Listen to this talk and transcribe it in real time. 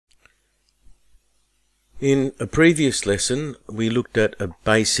In a previous lesson, we looked at a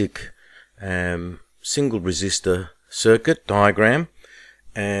basic single resistor circuit diagram,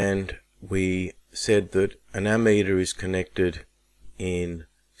 and we said that an ammeter is connected in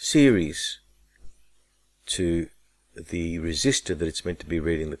series to the resistor that it's meant to be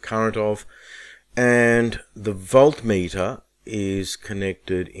reading the current of, and the voltmeter is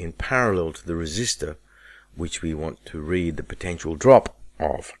connected in parallel to the resistor which we want to read the potential drop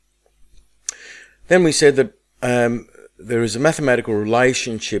of. Then we said that there is a mathematical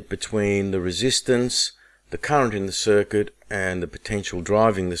relationship between the resistance, the current in the circuit, and the potential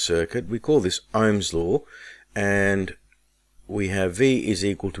driving the circuit. We call this Ohm's law, and we have V is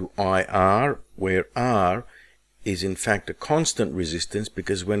equal to IR, where R is in fact a constant resistance,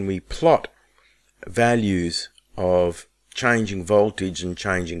 because when we plot values of changing voltage and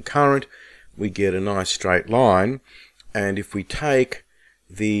changing current, we get a nice straight line, and if we take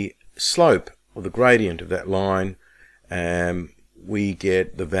the slope or the gradient of that line, we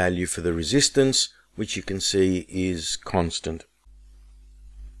get the value for the resistance, which you can see is constant.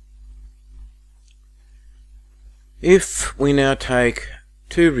 If we now take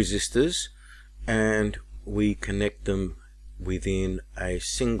two resistors and we connect them within a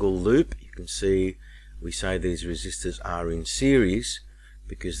single loop, you can see we say these resistors are in series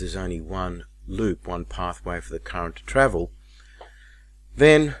because there's only one loop, one pathway for the current to travel.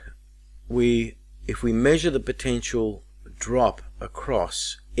 Then if we measure the potential drop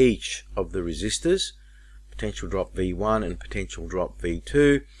across each of the resistors, potential drop V1 and potential drop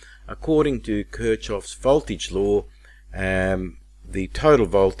V2, according to Kirchhoff's voltage law, the total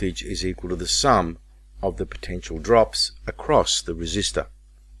voltage is equal to the sum of the potential drops across the resistor.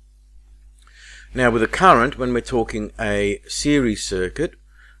 Now with a current, when we're talking a series circuit,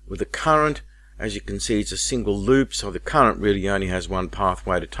 with a current, as you can see, it's a single loop, so the current really only has one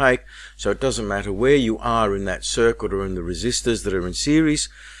pathway to take, so it doesn't matter where you are in that circuit or in the resistors that are in series,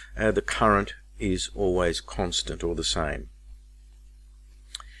 the current is always constant or the same.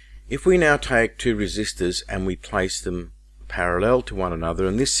 If we now take two resistors and we place them parallel to one another,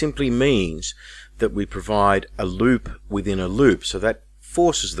 and this simply means that we provide a loop within a loop, so that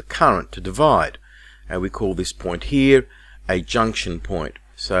forces the current to divide. We call this point here a junction point.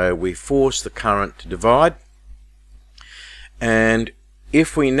 So we force the current to divide, and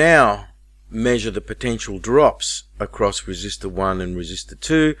if we now measure the potential drops across resistor 1 and resistor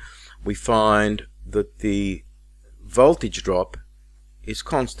 2, we find that the voltage drop is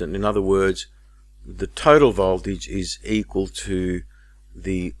constant. In other words, the total voltage is equal to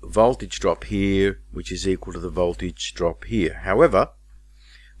the voltage drop here, which is equal to the voltage drop here. However,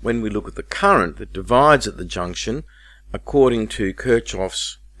 when we look at the current that divides at the junction, according to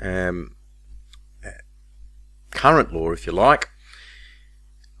Kirchhoff's current law, if you like,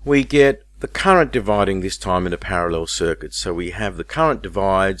 we get the current dividing this time in a parallel circuit. So we have the current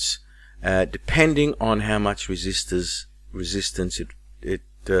divides depending on how much resistance it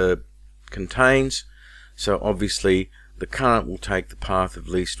contains. So obviously the current will take the path of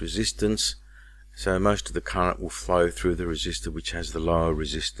least resistance, so most of the current will flow through the resistor which has the lower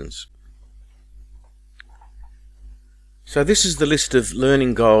resistance. So this is the list of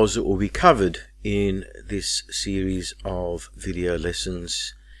learning goals that will be covered in this series of video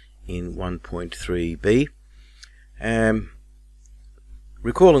lessons in 1.3b.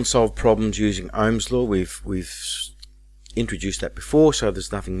 Recall and solve problems using Ohm's law. We've introduced that before, so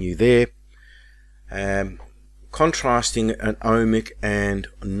there's nothing new there. Contrasting an ohmic and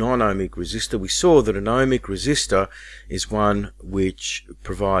non-ohmic resistor, we saw that an ohmic resistor is one which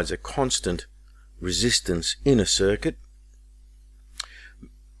provides a constant resistance in a circuit.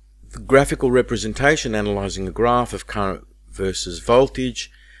 The graphical representation, analyzing a graph of current versus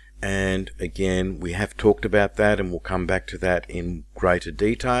voltage, and again we have talked about that and we'll come back to that in greater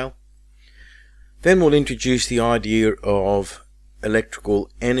detail. Then we'll introduce the idea of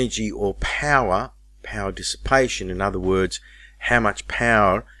electrical energy or power dissipation. In other words, how much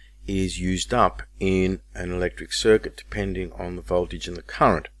power is used up in an electric circuit depending on the voltage and the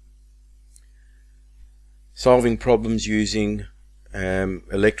current. Solving problems using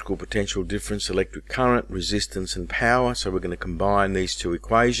electrical potential difference, electric current, resistance and power. So we're going to combine these two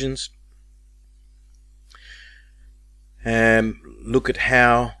equations. Look at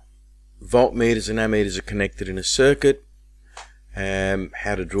how voltmeters and ammeters are connected in a circuit,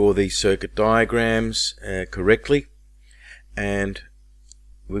 how to draw these circuit diagrams correctly, and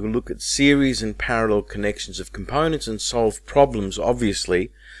we will look at series and parallel connections of components and solve problems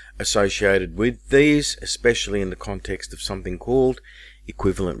obviously associated with these, especially in the context of something called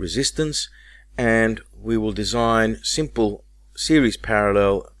equivalent resistance, and we will design simple series,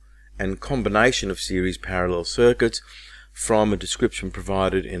 parallel and combination of series parallel circuits from a description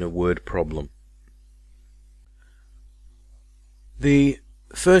provided in a word problem. The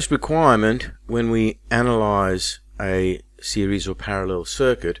first requirement when we analyze a series or parallel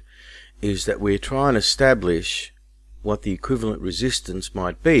circuit is that we're trying to establish what the equivalent resistance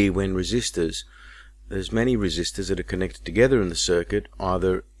might be when there's many resistors that are connected together in the circuit,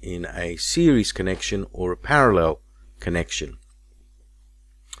 either in a series connection or a parallel connection.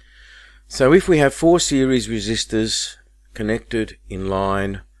 So if we have 4 series resistors connected in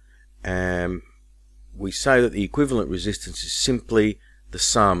line, we say that the equivalent resistance is simply the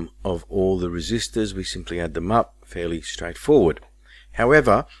sum of all the resistors. We simply add them up, fairly straightforward.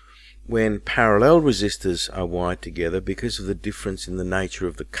 However, when parallel resistors are wired together, because of the difference in the nature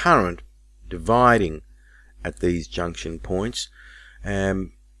of the current dividing at these junction points,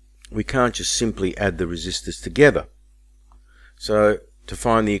 we can't just simply add the resistors together. So to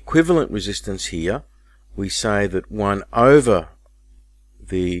find the equivalent resistance here, we say that 1 over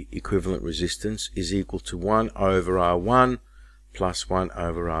the equivalent resistance is equal to 1 over R1 plus 1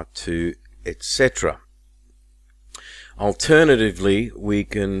 over R2, etc. Alternatively, we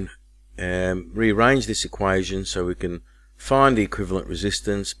can rearrange this equation so we can find the equivalent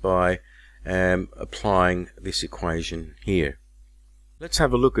resistance by applying this equation here. Let's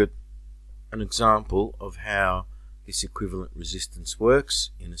have a look at an example of how this equivalent resistance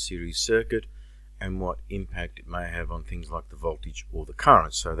works in a series circuit and what impact it may have on things like the voltage or the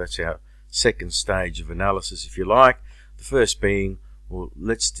current. So that's our second stage of analysis, if you like. The first being, well,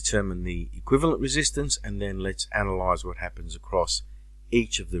 let's determine the equivalent resistance, and then let's analyze what happens across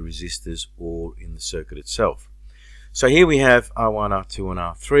each of the resistors or in the circuit itself. So here we have R1, R2 and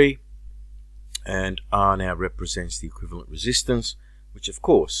R3, and R now represents the equivalent resistance, which of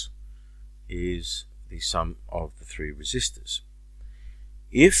course is the sum of the 3 resistors.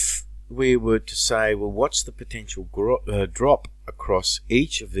 If we were to say, well, what's the potential drop across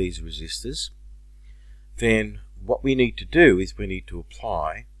each of these resistors, then what we need to do is we need to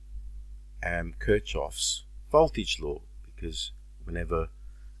apply Kirchhoff's voltage law, because whenever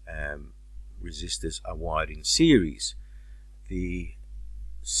resistors are wired in series, the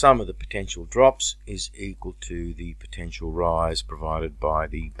sum of the potential drops is equal to the potential rise provided by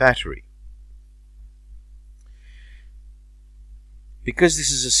the battery. Because this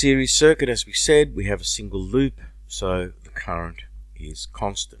is a series circuit, as we said, we have a single loop, so the current is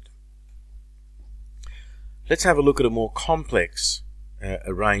constant. Let's have a look at a more complex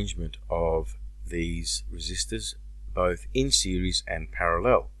arrangement of these resistors, both in series and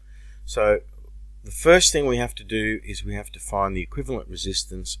parallel. So the first thing we have to do is we have to find the equivalent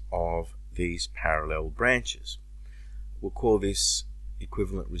resistance of these parallel branches. We'll call this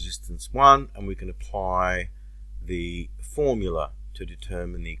equivalent resistance 1, and we can apply the formula to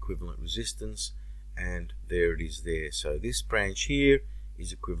determine the equivalent resistance, and there it is there. So this branch here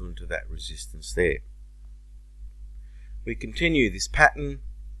is equivalent to that resistance there. We continue this pattern.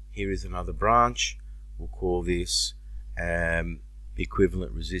 Here is another branch. We'll call this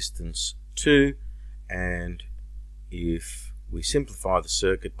equivalent resistance 2, and if we simplify the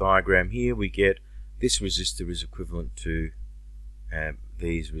circuit diagram here, we get this resistor is equivalent to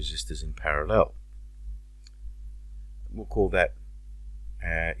these resistors in parallel. We'll call that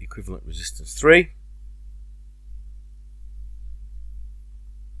equivalent resistance 3.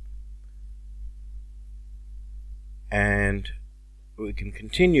 And we can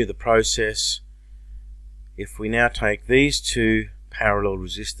continue the process. If we now take these 2 parallel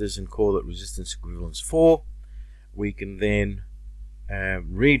resistors and call it resistance equivalence 4, we can then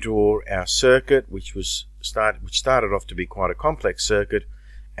redraw our circuit, which started off to be quite a complex circuit,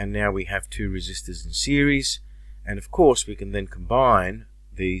 and now we have 2 resistors in series. And of course we can then combine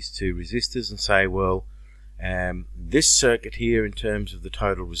these 2 resistors and say, well, this circuit here in terms of the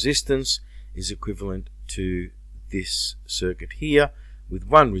total resistance is equivalent to this circuit here with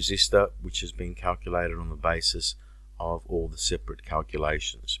 1 resistor, which has been calculated on the basis of all the separate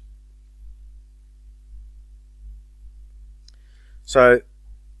calculations. So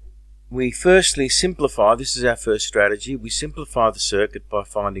we firstly simplify, this is our first strategy, we simplify the circuit by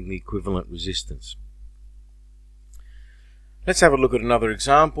finding the equivalent resistance. Let's have a look at another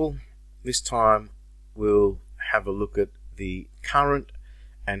example. This time we'll have a look at the current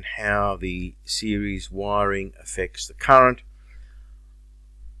and how the series wiring affects the current.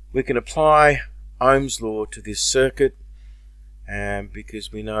 We can apply Ohm's law to this circuit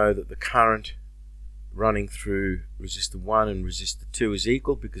because we know that the current running through resistor 1 and resistor 2 is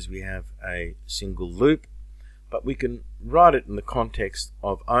equal because we have a single loop, but we can write it in the context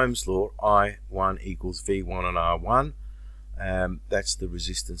of Ohm's law. I1 equals V1 on R1, that's the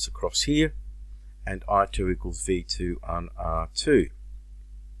resistance across here, and I2 equals V2 on R2.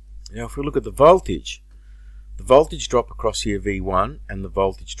 Now if we look at the voltage drop across here, V1, and the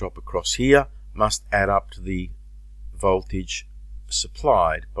voltage drop across here must add up to the voltage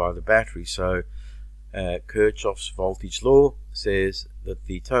supplied by the battery. So Kirchhoff's voltage law says that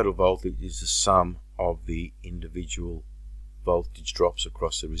the total voltage is the sum of the individual voltage drops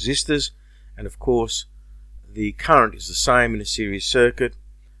across the resistors, and of course the current is the same in a series circuit,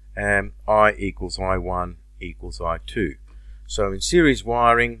 I equals I1 equals I2. So in series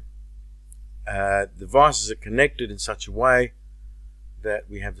wiring, devices are connected in such a way that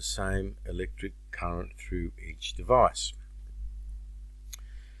we have the same electric current through each device.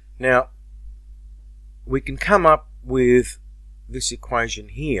 Now we can come up with this equation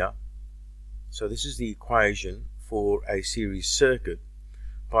here. So this is the equation for a series circuit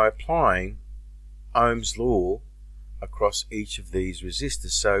by applying Ohm's law across each of these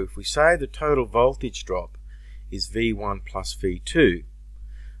resistors. So if we say the total voltage drop is V1 plus V2,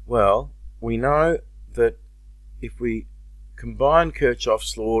 well, we know that if we combine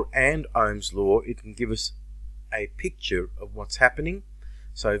Kirchhoff's law and Ohm's law, it can give us a picture of what's happening.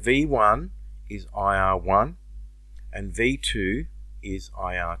 So V1 is IR1 and V2 is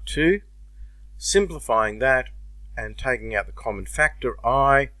IR2. Simplifying that and taking out the common factor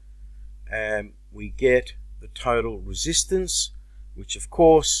I, we get the total resistance, which of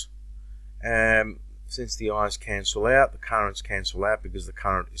course, since the I's cancel out, the currents cancel out because the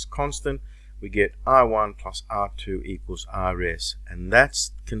current is constant, we get R1 plus R2 equals RS, and that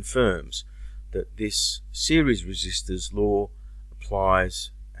confirms that this series resistors law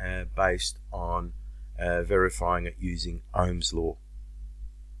applies based on verifying it using Ohm's law.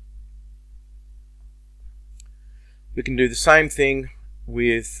 We can do the same thing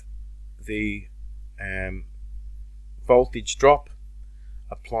with the voltage drop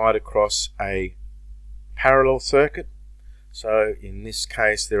applied across a parallel circuit. So in this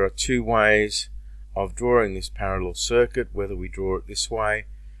case there are two ways of drawing this parallel circuit. Whether we draw it this way,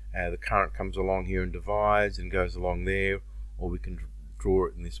 the current comes along here and divides and goes along there, or we can draw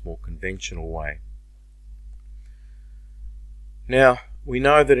it in this more conventional way. Now we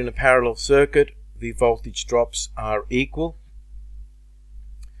know that in a parallel circuit the voltage drops are equal.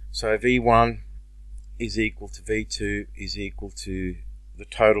 So V1 is equal to V2 is equal to the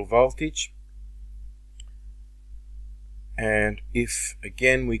total voltage. And if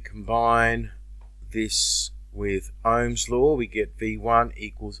again we combine this with Ohm's law, we get V1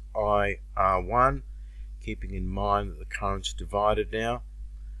 equals IR1, keeping in mind that the current's divided now,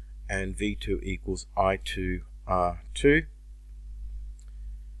 and V2 equals I2R2.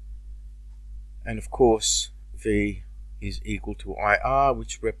 And of course V is equal to IR,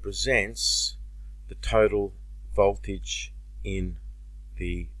 which represents the total voltage in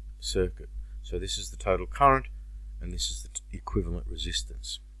the circuit. So this is the total current and this is the equivalent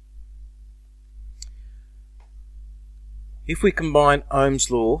resistance. If we combine Ohm's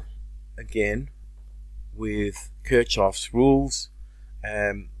law again with Kirchhoff's rules,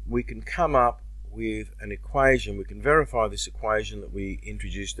 we can come up with an equation. We can verify this equation that we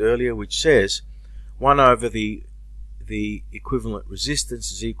introduced earlier, which says 1 over the equivalent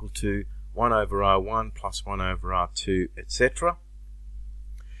resistance is equal to 1 over R1 plus 1 over R2, etc.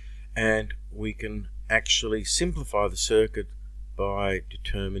 And we can actually simplify the circuit by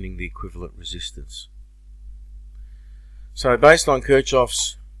determining the equivalent resistance. So based on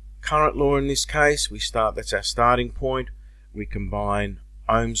Kirchhoff's current law in this case, that's our starting point. We combine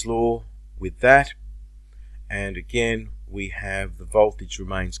Ohm's law with that, and again we have the voltage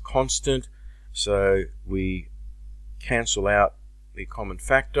remains constant, so we cancel out the common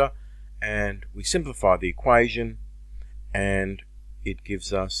factor and we simplify the equation, and it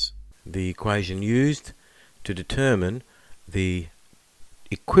gives us the equation used to determine the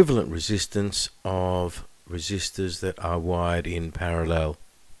equivalent resistance of resistors that are wired in parallel.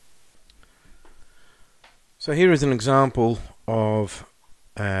 So here is an example of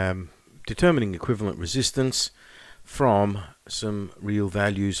determining equivalent resistance from some real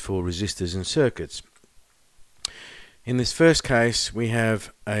values for resistors in circuits. In this first case we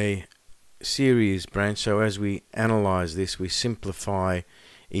have a series branch, so as we analyze this we simplify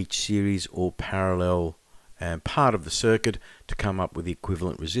each series or parallel part of the circuit to come up with the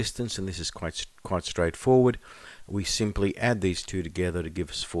equivalent resistance, and this is quite straightforward. We simply add these two together to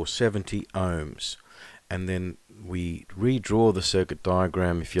give us 470 ohms, and then we redraw the circuit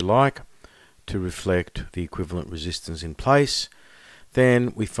diagram, if you like, to reflect the equivalent resistance in place.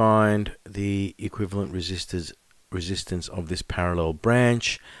 Then we find the equivalent resistance of this parallel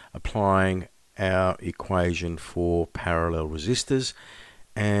branch, applying our equation for parallel resistors,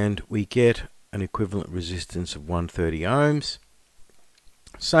 and we get an equivalent resistance of 130 ohms.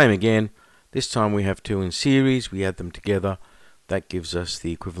 Same again, this time we have two in series, we add them together, that gives us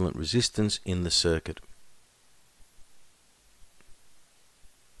the equivalent resistance in the circuit.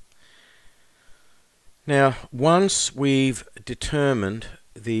 Now, once we've determined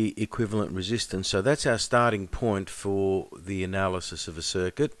the equivalent resistance, so that's our starting point for the analysis of a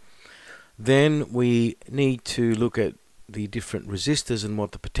circuit, then we need to look at the different resistors and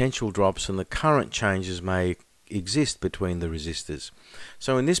what the potential drops and the current changes may exist between the resistors.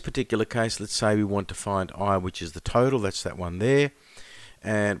 So in this particular case, let's say we want to find I, which is the total, that's that one there,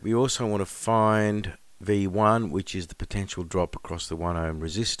 and we also want to find V1, which is the potential drop across the 1 ohm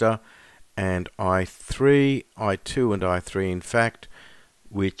resistor, and I3, I2 and I3 in fact,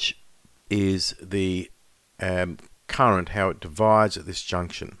 which is the current, how it divides at this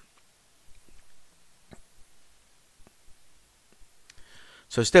junction.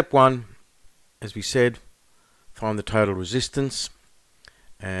 So step one, as we said, find the total resistance.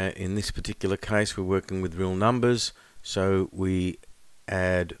 In this particular case we're working with real numbers, so we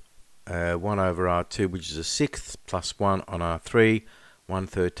add 1 over R2, which is a sixth, plus 1 on R3,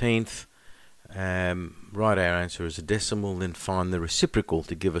 1/13. Write our answer as a decimal, then find the reciprocal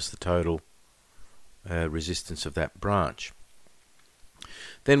to give us the total resistance of that branch.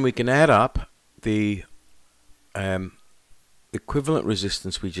 Then we can add up the equivalent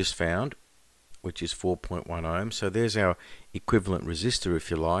resistance we just found, which is 4.1 ohms. So there's our equivalent resistor,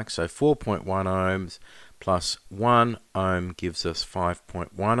 if you like. So 4.1 ohms plus 1 ohm gives us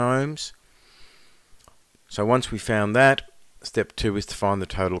 5.1 ohms. So once we found that, step 2 is to find the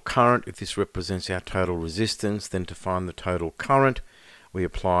total current. If this represents our total resistance, then to find the total current, we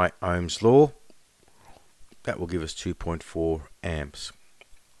apply Ohm's law. That will give us 2.4 amps.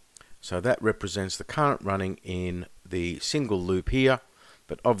 So that represents the current running in the single loop here,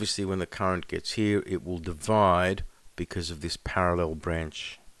 but obviously when the current gets here, it will divide because of this parallel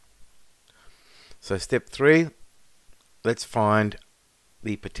branch. So step 3, let's find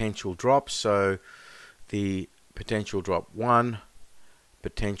the potential drops. So the potential drop 1,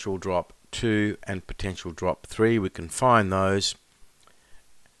 potential drop 2, and potential drop 3. We can find those.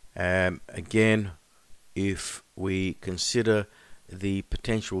 Again, if we consider the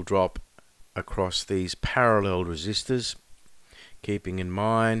potential drop across these parallel resistors, keeping in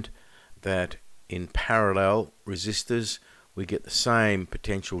mind that in parallel resistors we get the same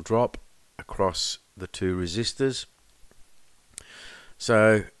potential drop across the two resistors.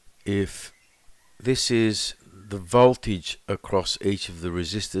 So if this is the voltage across each of the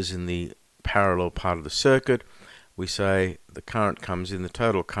resistors in the parallel part of the circuit, we say the current comes in, the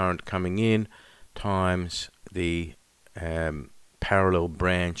total current coming in times the parallel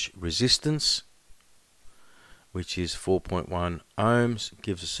branch resistance, which is 4.1 ohms,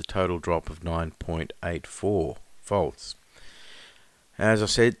 gives us a total drop of 9.84 volts. As I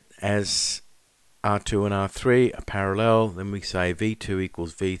said, as R2 and R3 are parallel, then we say V2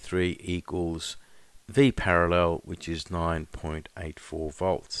 equals V3 equals V parallel, which is 9.84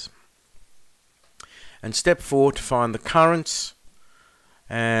 volts. And step 4, to find the currents,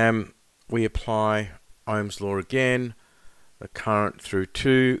 we apply Ohm's law again. The current through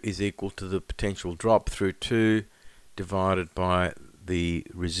 2 is equal to the potential drop through 2 divided by the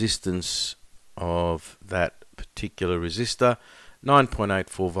resistance of that particular resistor,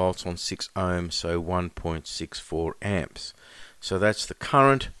 9.84 volts on 6 ohms, so 1.64 amps. So that's the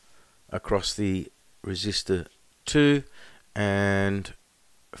current across the resistor 2, and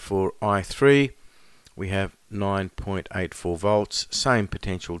for I3 we have 9.84 volts, same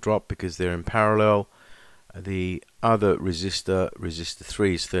potential drop because they're in parallel. The other resistor, resistor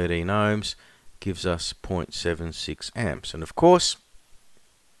 3, is 13 ohms, gives us 0.76 amps. And of course,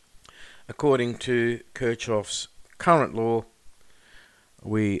 according to Kirchhoff's current law,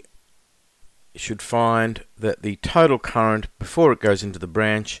 we should find that the total current before it goes into the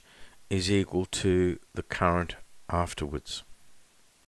branch is equal to the current afterwards.